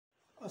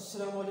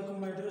अस्सलाम वालेकुम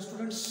my dear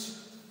students,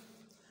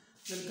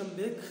 welcome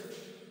back.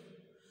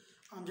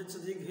 Amjad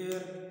Sadiq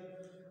hair.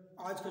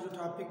 आज का जो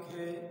टॉपिक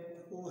है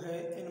वो है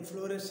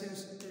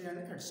इन्फ्लोरेसेंस एंड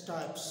इट्स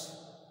टाइप्स।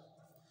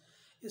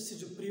 इससे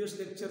जो प्रीवियस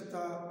लेक्चर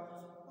था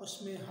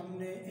उसमें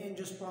हमने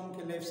एंजियोस्पर्म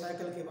के लाइफ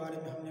साइकिल के बारे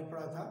में हमने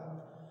पढ़ा था।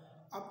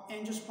 अब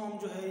एंजियोस्पर्म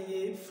जो है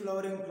ये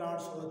फ्लावरिंग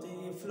प्लांट्स होते हैं,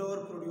 ये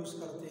फ्लावर प्रोड्यूस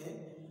करते हैं।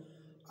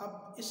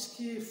 अब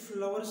इसके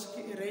फ्लावर्स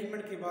के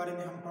अरेंजमेंट के बारे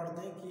में हम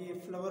पढ़ते हैं कि ये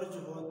फ्लावर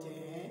जो होते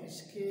हैं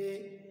इसके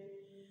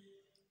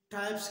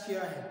टाइप्स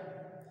क्या है,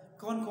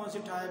 कौन कौन से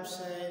टाइप्स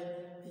है,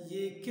 ये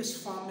किस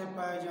फॉर्म में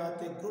पाए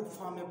जाते हैं, ग्रुप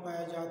फॉर्म में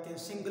पाए जाते हैं,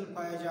 सिंगल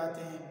पाए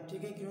जाते हैं।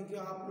 ठीक है, क्योंकि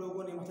आप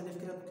लोगों ने मुख्तलिफ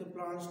किस्म के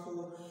प्लांट्स को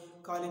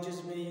कॉलेजेस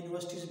में,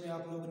 यूनिवर्सिटीज़ में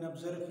आप लोगों ने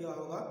ऑब्जर्व किया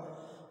होगा।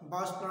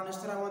 बास प्लांट इस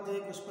तरह होते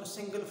हैं कि उस पर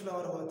सिंगल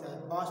फ्लावर होता है,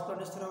 बास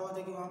प्लांट इस तरह होते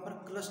हैं कि वहाँ पर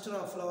क्लस्टर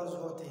ऑफ फ्लावर्स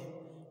होते हैं।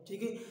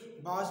 ठीक है,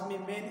 बास में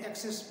main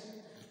access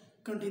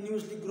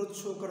continuously growth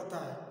show करता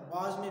है,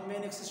 बाज में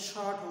मेन एक्सेस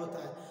शॉर्ट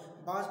होता है,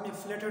 बाज में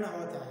फ्लैटेड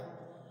होता है।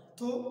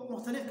 तो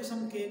मुख्तलिफ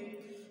किस्म के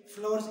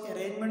फ्लावर्स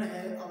अरेंजमेंट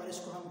है और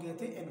इसको हम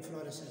कहते हैं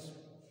इन्फ्लोरेसेंस।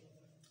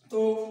 तो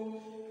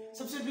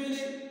सबसे पहले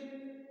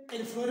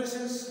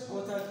इन्फ्लोरेसेंस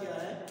होता क्या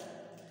है।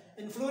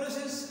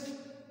 Inflorescence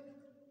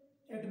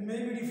it may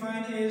be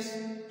defined as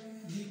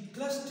the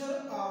cluster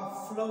of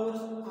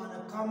flowers on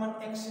a common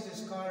axis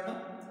is called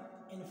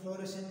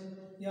inflorescence,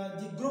 या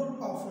the group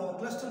of flower.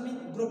 Cluster mean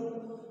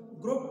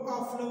group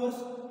of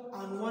flowers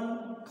on one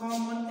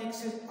common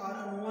axis or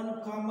on one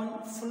common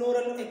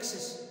floral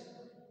axis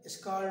is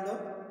called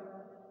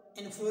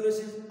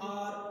inflorescence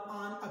or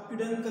on a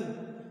peduncle,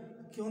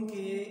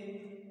 क्योंकि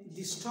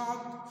the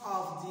stalk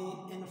of the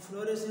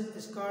inflorescence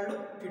is called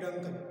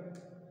peduncle।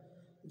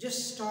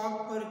 जिस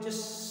stock पर, जिस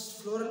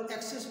floral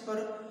axis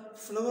पर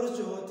flowers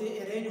जो होते हैं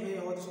arrange हुए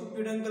होते हैं उसको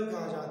peduncle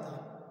कहा जाता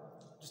है।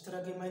 जिस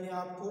तरह कि मैंने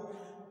आपको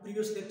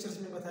प्रीवियस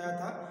लेक्चर्स में बताया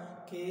था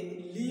कि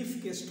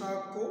लीफ के स्टॉक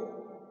को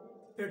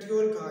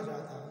पेटियोल कहा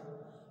जाता है,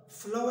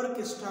 फ्लावर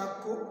के स्टॉक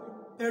को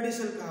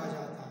पेडिसल कहा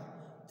जाता है।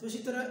 तो इसी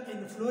तरह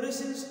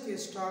इन्फ्लोरेसेंस के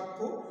स्टॉक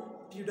को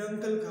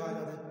प्यूडंकल कहा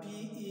जाता है,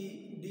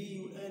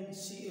 PEDUNCLE,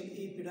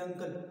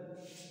 प्यूडंकल।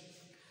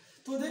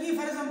 तो देखिए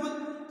फॉर एग्जांपल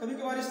कभी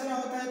कभार इस तरह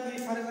होता है कि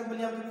फॉर एग्जांपल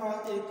आपके पास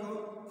एक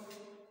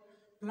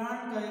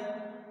प्लांट का एक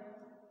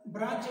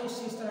ब्रांच है,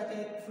 उससे इस तरह का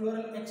एक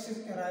फ्लोरल एक्सिस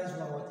अराइज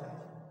हुआ होता है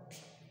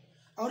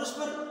और उस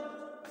पर,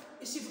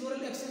 इसी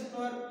फ्लोरल एक्सिस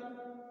पर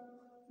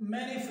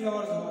मैनी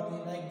फ्लावर्स होते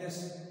हैं लाइक दिस।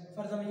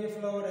 फॉर एग्जाम्पल ये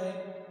फ्लावर है,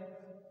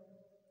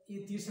 ये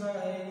तीसरा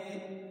है, ये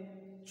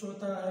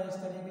चौथा है, इस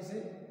तरीके से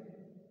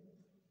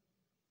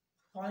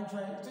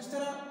पांचवा है। तो इस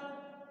तरह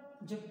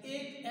जब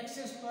एक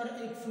एक्सिस पर,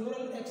 एक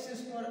फ्लोरल एक्सिस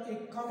पर,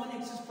 एक कॉमन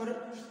एक्सिस पर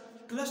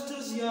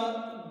क्लस्टर्स या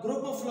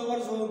ग्रुप ऑफ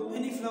फ्लावर्स हो,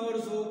 मैनी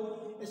फ्लावर्स हो,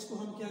 इसको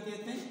हम क्या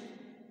कहते हैं,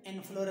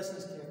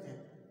 इन्फ्लोरेसेंस कहते हैं।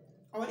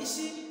 और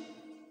इसी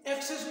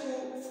एक्सिस को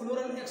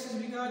फ्लोरल एक्सिस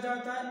भी कहा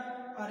जाता है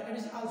और it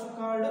is also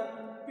called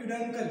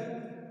प्यूडंकल।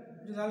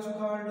 It is also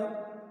called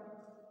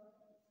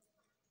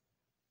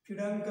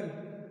peduncle.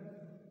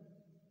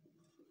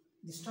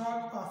 The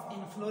stalk of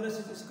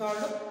inflorescence is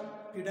called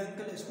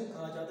peduncle, इसको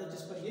कहा जाता है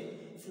जिस पर ये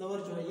फ्लावर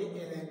जो है ये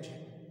अरेंज है।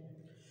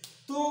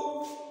 तो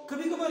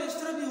कभी कभार इस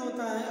तरह भी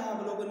होता है,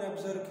 आप लोगों ने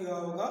ऑब्जर्व किया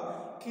होगा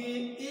कि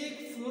एक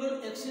फ्लोरल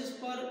एक्सिस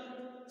पर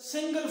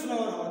सिंगल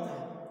फ्लावर होता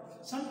है।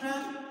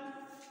 समटाइम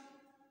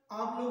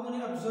आप लोगों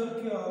ने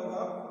ऑब्जर्व किया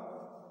होगा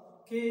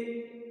कि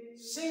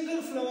सिंगल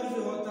फ्लावर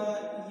जो होता है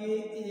ये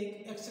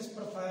एक एक्सिस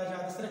पर पाया जाता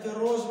है। इस तरह के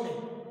रोज में,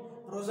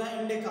 रोजा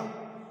इंडिका,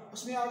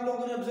 उसमें आप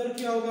लोगों ने ऑब्जर्व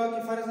किया होगा कि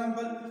फॉर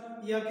एग्जांपल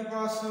ये आपके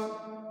पास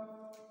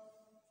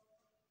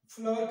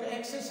फ्लावर का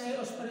एक्सिस है,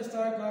 उस पर इस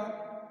तरह का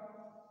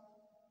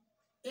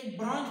एक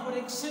ब्रांच पर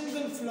एक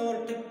सिंगल फ्लावर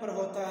टिप पर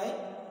होता है।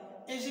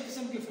 ऐसे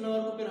किस्म के फ्लावर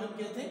को फिर हम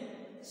कहते हैं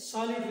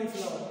solitary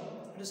flower.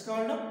 It is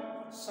called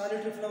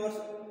solitary flowers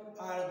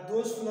are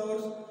those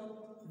flowers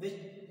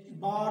which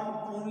born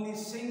only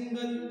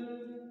single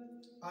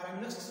or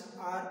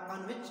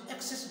on which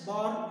axis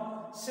born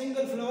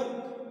single flower,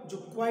 जो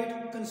क्वाइट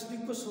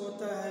कंस्पिकुअस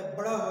होता है,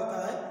 बड़ा होता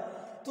है।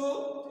 तो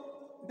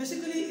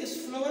बेसिकली इस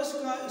फ्लावर्स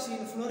का, इस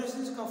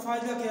इन्फ्लोरेसेंस का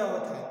फ़ायदा क्या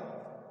होता है,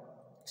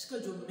 इसका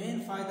जो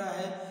मेन फ़ायदा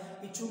है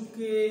कि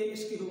चूँकि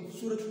इसके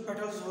खूबसूरत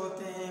पेटल्स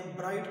होते हैं,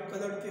 ब्राइट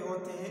कलर के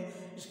होते हैं,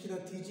 इसके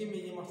नतीजे में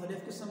ये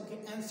मुख्तलिफ़ किस्म के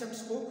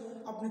इंसेक्ट्स को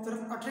अपनी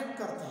तरफ अट्रैक्ट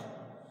करते हैं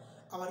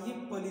और ये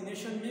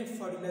पॉलिनेशन में,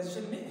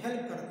 फर्टिलाइजेशन में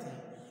हेल्प करते हैं।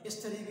 इस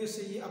तरीके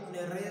से ये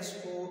अपने रेस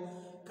को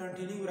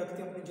कंटिन्यू रखते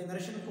हैं, अपने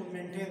जनरेशन को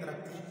मेंटेन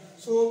रखते हैं।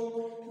 So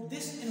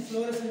this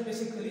inflorescence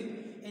basically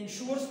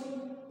ensures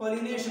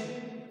pollination.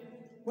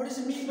 What is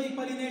mean by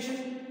pollination?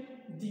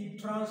 The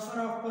transfer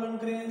of pollen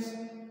grains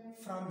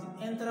from the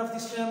anther of the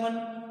स्टेमन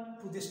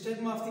to the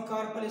stigma of the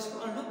carpel is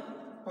called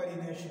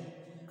pollination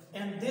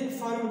and then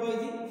followed by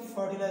the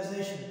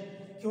fertilisation.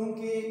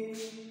 क्योंकि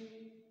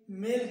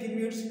mail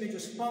गिमीड्स में जो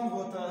sperm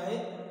होता है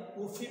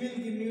वो female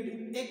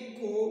गिमीड egg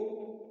को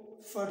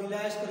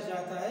fertilise कर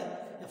जाता है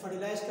या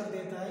फर्टिलाइज कर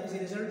देता है। इस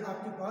रिजल्ट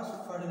आपके पास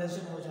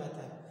फर्टिलाइजेशन हो जाता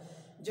है।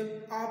 जब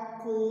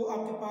आपको,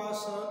 आपके पास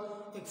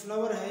एक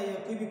फ्लावर है या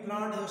कोई भी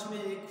प्लांट है उसमें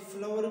एक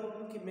फ्लावर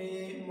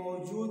में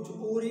मौजूद जो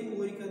ओरी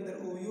के अंदर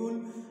ओव्यूल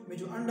में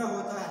जो अंडा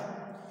होता है,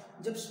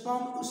 जब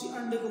स्पर्म उसी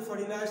अंडे को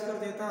फर्टिलाइज कर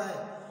देता है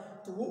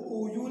तो वो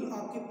ओव्यूल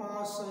आपके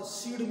पास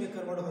सीड में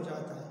कन्वर्ट हो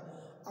जाता है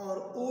और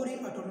ओरी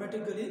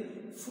ऑटोमेटिकली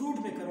फ्रूट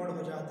में कन्वर्ट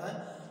हो जाता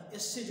है।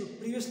 इससे जो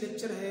प्रीवियस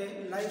लेक्चर है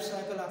लाइफ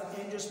साइकिल ऑफ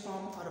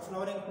एंजियोस्पर्म और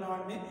फ्लावरिंग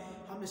प्लांट में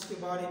हम इसके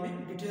बारे में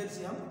डिटेल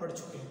से हम पढ़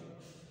चुके हैं।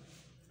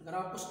 अगर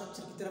आप उस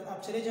लेक्चर की तरफ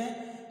आप चले जाएं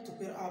तो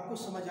फिर आपको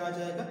समझ आ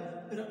जाएगा,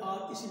 फिर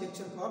आप इसी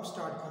लेक्चर को आप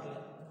स्टार्ट कर लें।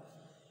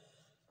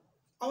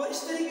 और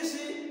इस तरीके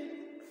से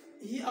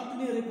ये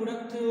अपने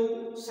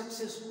रिप्रोडक्टिव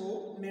सक्सेस को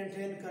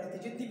मेंटेन करते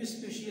हैं। जितनी भी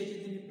स्पीशीज है,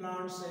 जितनी भी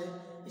प्लांट्स है,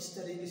 इस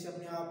तरीके से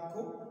अपने आप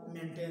को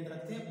मेंटेन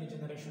रखते हैं अपनी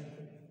जनरेशन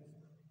को।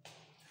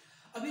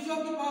 अभी जो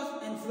आपके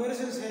पास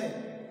इन्फ्लोरेसेंस है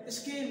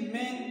इसके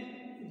मेन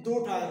दो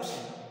टाइप्स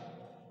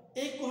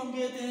हैं। एक को हम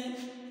कहते हैं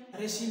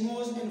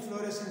रेसिमोज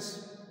इन्फ्लोरेसेंस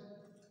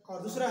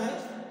और दूसरा है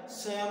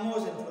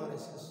साइमोज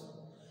इन्फ्लोरेसेंस।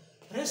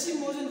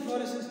 रेसिमोज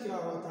इन्फ्लोरेसेंस क्या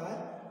होता है,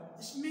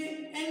 इसमें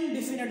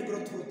इनडिफिनिट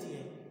ग्रोथ होती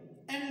है,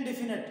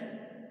 इनडिफिनिट।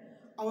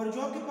 और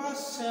जो आपके पास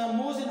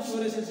साइमोज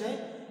इन्फ्लोरेसेंस है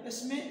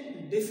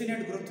इसमें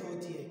डेफिनेट ग्रोथ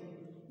होती है,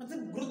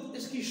 मतलब ग्रोथ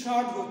इसकी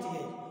शॉर्ट होती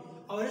है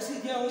और इसकी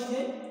क्या होती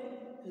है,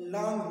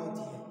 लॉन्ग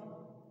होती है।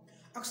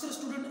 अक्सर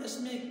स्टूडेंट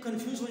इसमें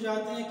कंफ्यूज हो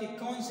जाते हैं कि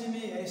कौन से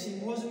में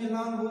रेसिमोज में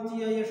लॉन्ग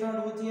होती है या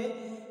शॉर्ट होती है,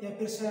 या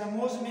फिर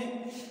साइमोज में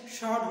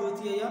शॉर्ट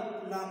होती है या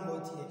लॉन्ग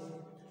होती है।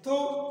 तो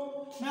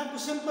मैं आपको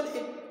सिंपल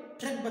एक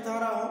ट्रिक बता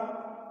रहा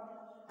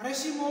हूँ।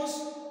 रेसिमोज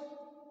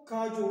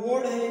का जो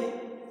वर्ड है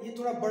ये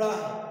थोड़ा बड़ा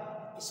है,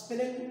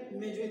 स्पेलिंग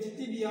में जो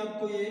जितनी भी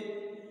आपको ये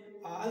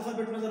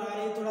अल्फाबेट नजर आ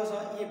रही है थोड़ा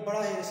सा ये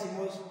बड़ा है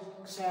रेसिमोज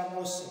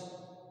साइमोज से।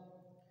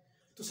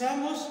 तो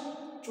साइमोज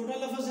छोटा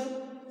लफ्ज है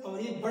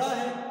और ये बड़ा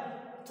है,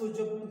 तो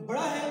जब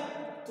बड़ा है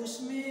तो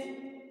इसमें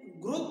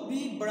ग्रोथ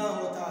भी बड़ा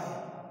होता है,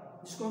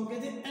 जिसको हम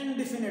कहते हैं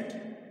इनडिफिनिट,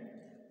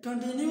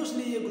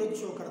 कंटिन्यूसली ये ग्रोथ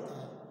शो करता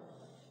है।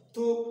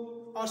 तो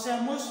और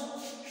साइमोज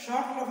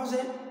शॉर्ट लफ्ज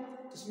है,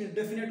 इसमें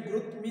डेफिनेट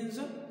ग्रोथ मीन्स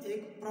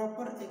एक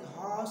प्रॉपर एक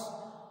हास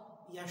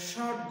या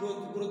शॉर्ट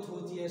ग्रोथ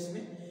होती है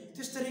इसमें।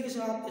 तो इस तरीके से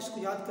आप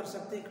इसको याद कर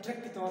सकते हैं एक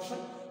ट्रिक के तौर पर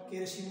कि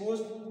रेसिमोज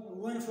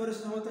वो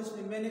इन्फ्लोरेसेंस होता है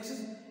इसमें main axis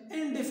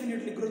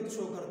indefinitely growth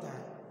show करता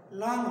है,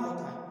 लॉन्ग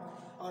होता है।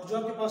 और जो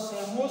आपके पास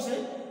साइमोज है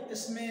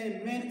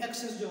इसमें मेन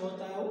एक्सिस जो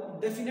होता है वो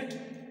डेफिनेट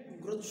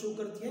ग्रोथ शो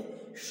करती है,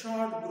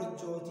 शॉर्ट ग्रोथ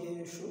जो होती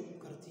है शो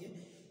करती है।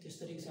 तो इस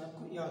तरीके से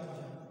आपको याद हो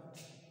जाएगा।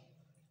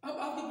 अब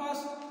आपके पास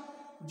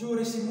जो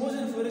रेसिमोज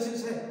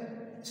इन्फ्लोरेसेंस है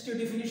इसकी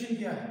डेफिनेशन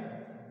क्या है,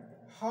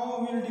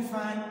 how will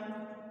define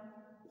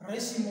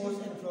racemose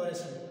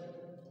inflorescence?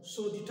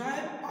 So the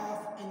type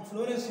of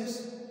inflorescence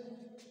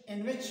in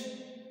which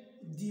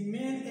the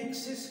main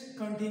axis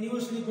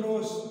continuously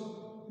grows,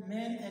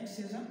 main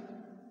axis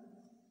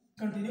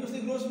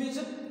continuously grows means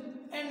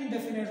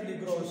indefinitely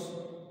grows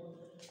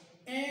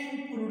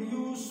and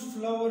produce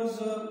flowers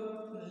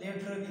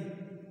laterally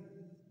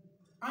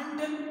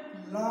until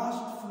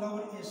last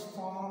flower is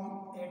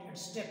formed at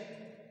its tip.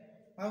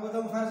 मैं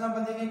बताऊँ for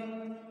example देखें,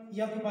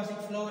 ये आपके पास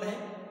एक flower है,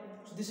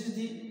 so this is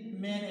the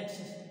main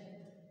axis.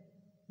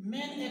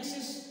 Main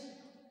axis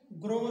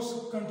grows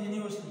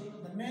continuously.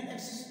 The main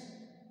axis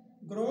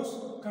grows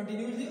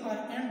continuously or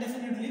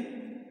indefinitely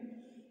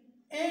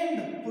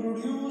and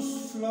produce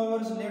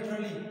flowers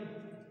laterally.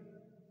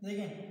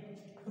 देखें,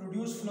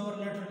 produce flower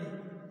laterally.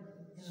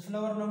 This is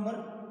flower number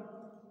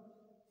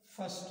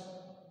first,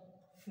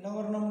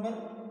 flower number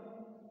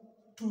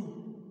 2,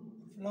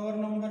 flower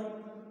number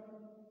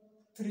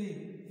 3,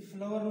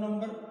 flower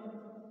number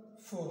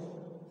 4.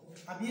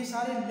 अब ये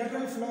सारे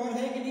lateral flower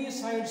है कि नहीं,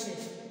 side से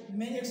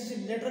main axis से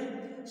lateral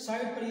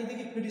side पर ये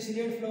देखिए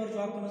पेडिसिलिएट फ्लावर जो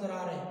आपको नजर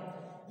आ रहे हैं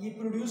ये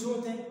प्रोड्यूस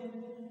होते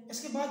हैं।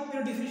 इसके बाद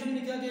फिर डिफिनेशन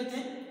में क्या कहते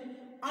हैं,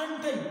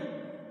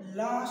 until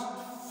last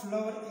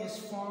flower is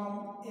form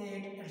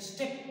at its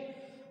tip.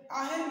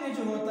 आखिर में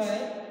जो होता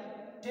है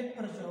टिप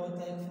पर जो होता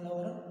है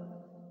फ्लावर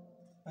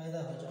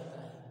पैदा हो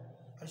जाता है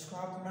और इसको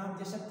आप नाम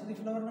दे सकते हैं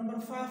फ्लावर नंबर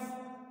 5,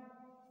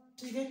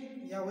 ठीक है,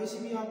 या वैसे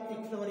भी आप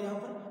एक फ्लावर यहाँ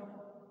पर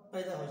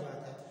पैदा हो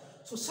जाता है।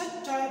 So such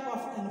type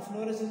of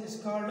inflorescence is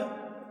called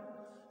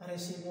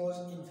racemose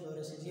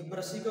inflorescence। ये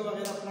ब्रासिका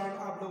वगैरह प्लांट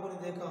आप लोगों ने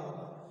देखा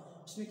होगा,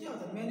 उसमें क्या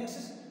होता है मेन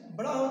एक्सिस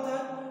बड़ा होता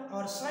है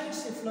और साइड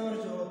से फ्लावर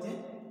जो होते हैं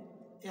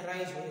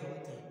एराइज हुए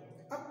होते हैं।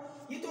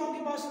 अब ये तो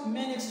आपके पास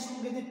मेन एक्सिस को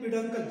कहते हैं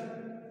peduncle,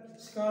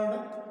 it's called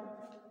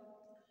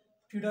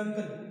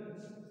peduncle।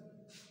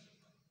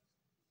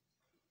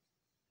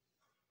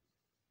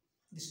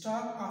 The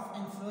stalk of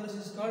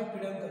inflorescence is called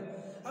peduncle।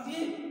 अब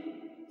ये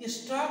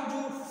स्टॉक जो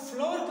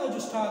फ्लावर का जो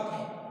स्टॉक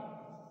है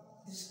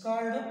this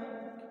called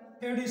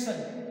pedicel,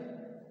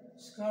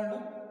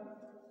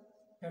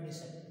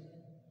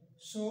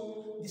 so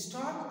the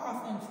stalk of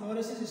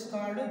inflorescence is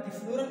called, the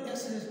floral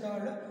axis is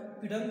called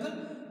peduncle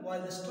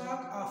while the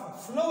stalk of a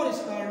flower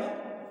is called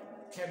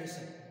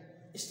pedicel।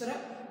 इस तरह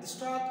the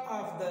stalk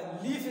of the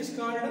leaf is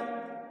called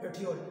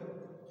petiole।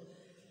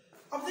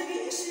 अब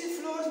देखिए इसी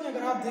flowers में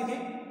अगर आप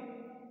देखें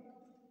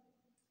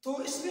तो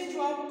इसमें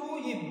जो आपको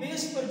ये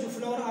बेस पर जो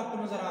फ्लावर आपको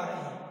नजर आ रहे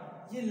हैं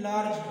ये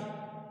लार्ज है,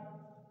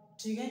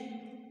 ठीक है।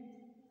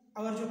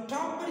 और जो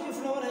टॉप पर ये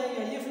फ्लावर है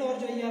या ये फ्लावर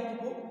जो है ये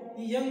आपको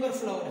ये यंगर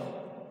फ्लावर है,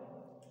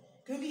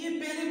 क्योंकि ये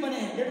पहले बने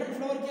हैं। लेटरल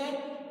फ्लावर क्या है,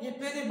 ये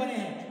पहले बने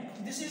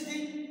हैं। This is the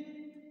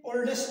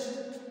oldest,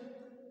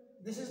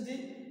 this is the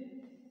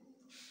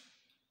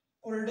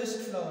oldest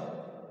flower,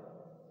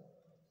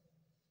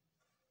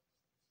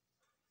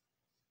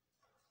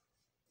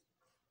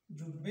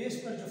 जो बेस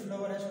पर जो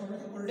फ्लावर है इसको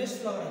बोलते हैं ओल्डेस्ट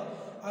फ्लावर है।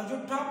 और जो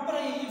टॉप पर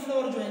है ये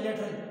फ्लावर जो है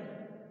लेटरल,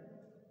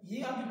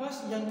 ये आपके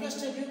पास यंगेस्ट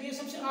है, क्योंकि ये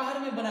सबसे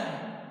आखिर में बना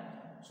है।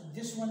 So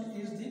this one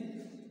is the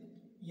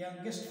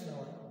youngest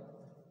flower.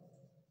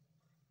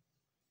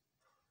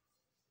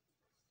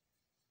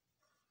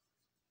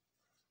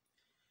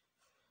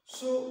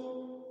 So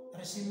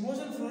racemose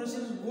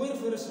inflorescence वो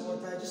इन्फ्लोरेसेंस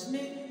होता है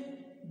जिसमें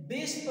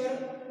बेस पर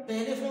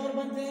पहले फ्लावर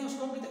बनते हैं,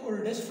 उसको हम कहते हैं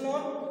ओल्डेस्ट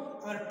फ्लावर,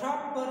 और टॉप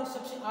पर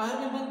सबसे आखिर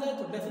में बनता है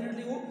तो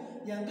डेफिनेटली वो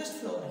यंगेस्ट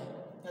फ्लावर है।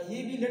 या ये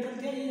भी लेटर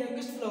क्या है, ये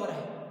यंगेस्ट फ्लावर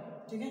है,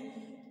 ठीक है।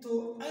 तो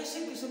ऐसे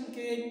किस्म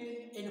के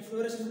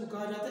इन्फ्लोरेसेंस को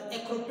कहा जाता है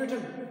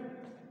acropetal,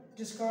 it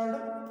is called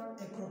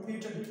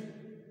acropetal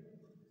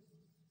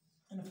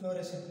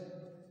inflorescence.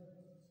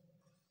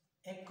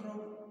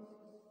 Acropetal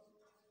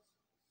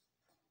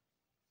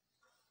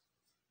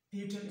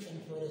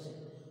inflorescence,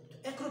 तो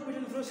एक्रोपेटल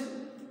इन्फ्लोरेसेंस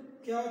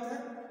क्या होता है,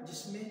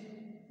 जिसमें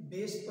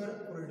बेस पर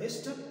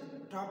ओल्डेस्ट,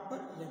 टॉप पर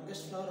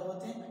यंगेस्ट फ्लावर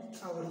होते हैं।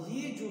 और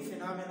ये जो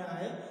फिनोमेना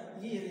है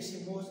ये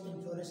रेसिमोज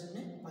इन्फ्लोरेसेंस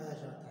में पाया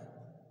जाता है।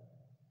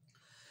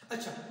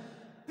 अच्छा,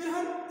 फिर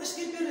हम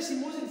इसके पे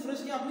रेसिमोज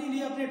इन्फ्लोरेसेंस के अपने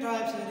लिए अपने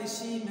टाइप्स है।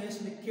 रेसिम है,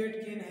 इसमें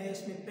केटकिन है,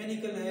 इसमें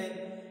पेनिकल है,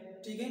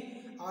 ठीक है।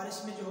 और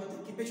इसमें जो होता है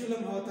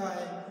किपेचुलम होता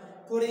है,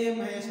 कोरियम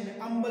है, इसमें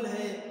अम्बल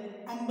है,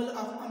 अम्बल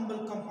ऑफ अम्बल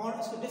कंपाउंड।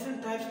 इसके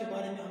डिफरेंट टाइप्स के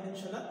बारे में हम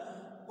इंशाल्लाह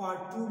पार्ट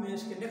 2 में,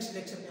 इसके नेक्स्ट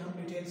लेक्चर में हम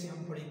डिटेल से हम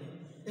पढ़ेंगे।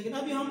 लेकिन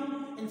अभी हम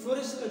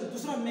इन्फ्लोरेसेंस का जो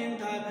दूसरा मेन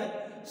टाइप है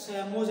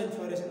साइमोज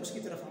इन्फ्लोरेसेंस, उसकी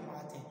तरफ हम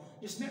आते हैं,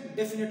 जिसमें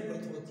डेफिनेट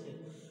ग्रोथ होती है।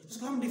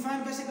 उसको हम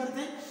डिफाइन कैसे करते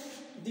हैं,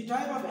 the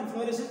type of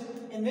inflorescence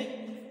in which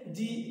the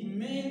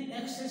main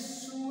axis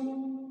soon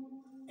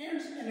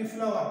ends in a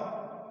flower.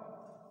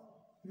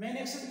 Main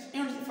axis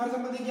ends, for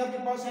example देखिए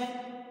आपके पास है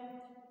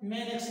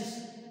main axis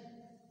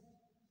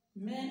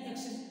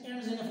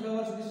ends in a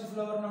flower, so this is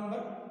flower number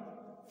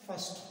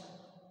first,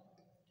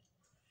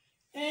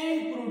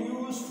 and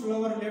produce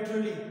flower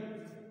laterally।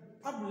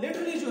 अब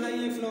laterally जो है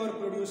ये flower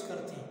produce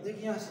करते हैं।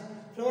 देखिए यहाँ से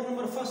flower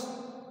number first,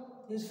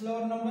 this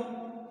flower number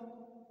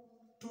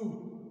 2,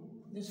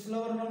 this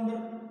flower number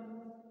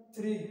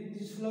 3,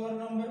 this flower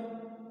number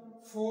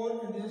 4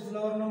 and this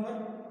flower number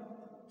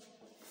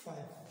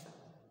 5।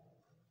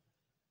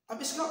 अब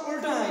इसका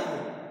उल्टा है ये।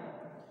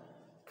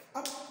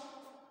 अब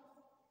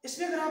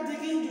इसमें अगर आप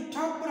देखें जो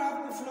टॉप पर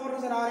आपको फ्लावर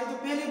नजर आ रहे हैं, तो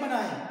पहले बना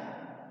है,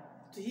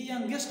 तो ये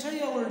यंगेस्ट है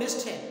या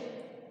ओल्डेस्ट है,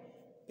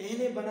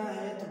 पहले बना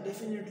है, तो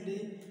डेफिनेटली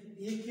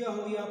ये क्या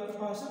हो गया आपके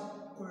पास,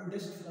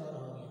 ओल्डेस्ट फ्लावर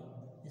हो गया।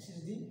 This is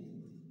the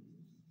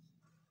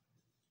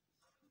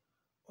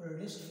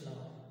oldest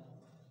flower.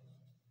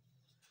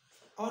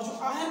 और जो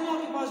आखिर में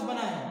आपके पास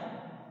बना है,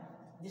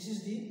 this is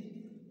the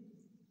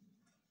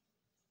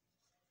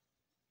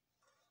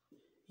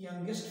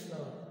youngest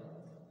flower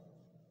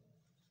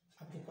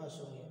आपके पास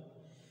हो गया।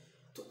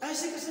 तो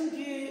ऐसे किस्म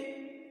के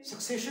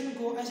सक्सेशन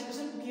को, ऐसे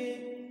किस्म के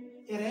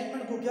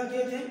अरेंजमेंट को क्या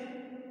कहते हैं,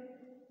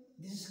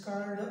 this is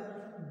called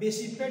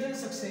basipetal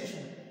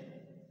succession,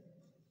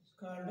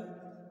 called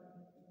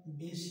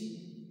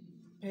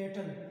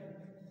basipetal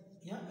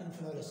या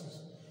इन्फ्लोरेसेंस।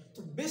 तो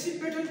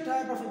बेसिपेटल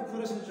टाइप ऑफ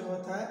इन्फ्लोरेसेंस जो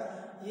होता है,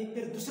 ये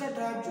फिर दूसरा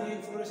टाइप जो है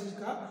इन्फ्लोरेसेंस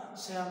का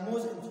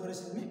साइमोज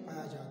इन्फ्लोरेसेंस में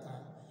पाया जाता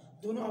है।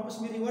 दोनों आपस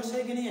में रिवर्स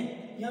है कि नहीं है।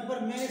 यहाँ पर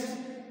main axis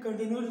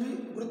continuously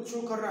growth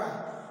show कर रहा है,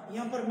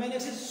 यहाँ पर main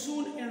axis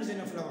soon ends in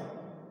a flower.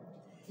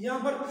 यहाँ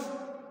पर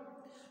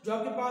जो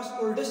आपके पास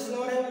ओल्डेस्ट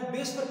फ्लावर है वो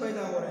बेस पर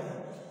पैदा हो रहे हैं,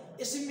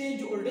 इसमें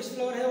जो ओल्डेस्ट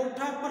फ्लावर है वो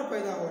टॉप पर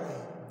पैदा हो रहे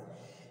हैं।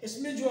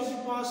 इसमें जो आपके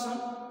पास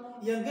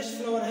यंगेस्ट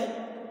फ्लावर है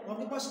वो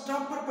आपके पास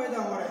टॉप पर पैदा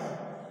हो रहे हैं,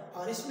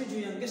 और इसमें जो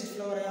यंगेस्ट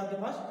फ्लावर है आपके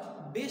पास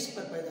बेस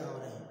पर पैदा हो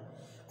रहे हैं।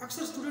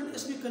 अक्सर स्टूडेंट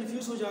इसमें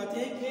कंफ्यूज हो जाते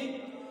हैं कि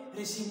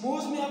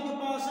रेसिमोज में आपके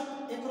पास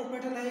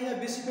एक्रोपेटल है या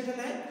बेसिपेटल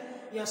है,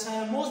 या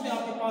साइमोज में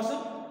आपके पास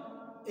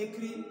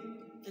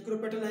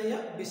एक्रोपेटल है या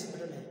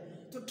बेसिपेटल है।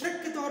 तो ट्रिक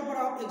के तौर पर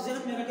आप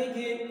एग्जाम में रखें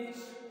कि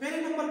पहले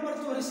नंबर पर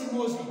तो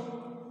रेसिमोज है,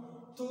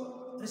 तो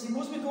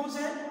रेसिमोज में कौन सा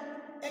है,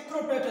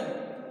 एक्रोपेटल।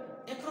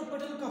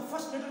 एक्रोपेटल का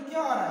फर्स्ट लेटर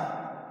क्या आ रहा है,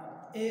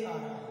 ए आ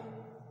रहा है,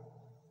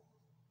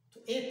 तो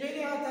ए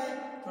पहले आता है,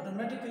 तो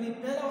ऑटोमेटिकली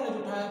पहला वाला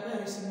जो टाइप है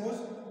रेसिमोज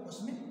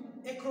उसमें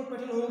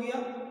एक्रोपेटल हो गया।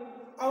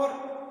 और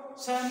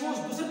साइमोज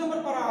दूसरे नंबर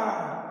पर आ रहा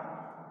है,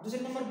 दूसरे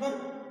नंबर पर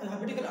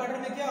अल्फाबेटिकल ऑर्डर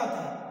में क्या आता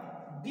है,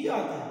 बी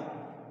आता है,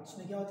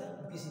 इसमें क्या होता है,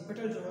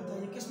 बेसिपेटल जो होता है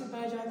ये किस में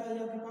पाया जाता है,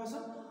 आपके पास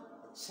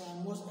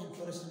साइमोज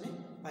इन्फ्लोरेसेंस में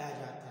पाया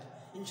जाता है।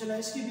 इंशाल्लाह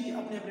इसकी भी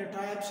अपने अपने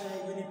टाइप्स है,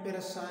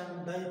 यूनिपेरस, साइम,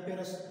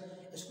 डाइपेरस,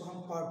 इसको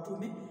हम पार्ट 2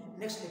 में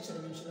नेक्स्ट लेक्चर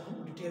में इंशाल्लाह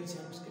हम डिटेल से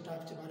हम इसके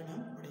टाइप्स के बारे में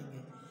हम पढ़ेंगे।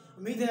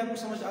 उम्मीद है आपको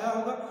समझ आया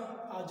होगा।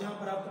 आज जहाँ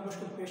पर आपको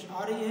मुश्किल पेश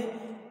आ रही है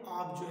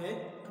आप जो है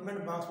कमेंट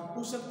बॉक्स में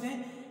पूछ सकते हैं,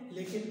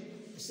 लेकिन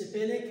इससे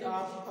पहले कि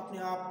आप अपने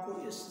आप को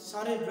इस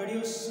सारे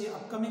वीडियो से,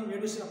 अपकमिंग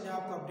वीडियो से अपने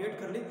आप को अपडेट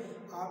कर लें,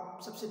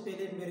 आप सबसे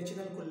पहले मेरे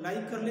चैनल को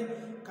लाइक कर लें,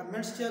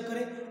 कमेंट्स शेयर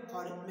करें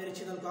और मेरे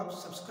चैनल को आप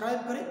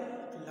सब्सक्राइब करें।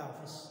 अल्लाह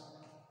हाफिज़।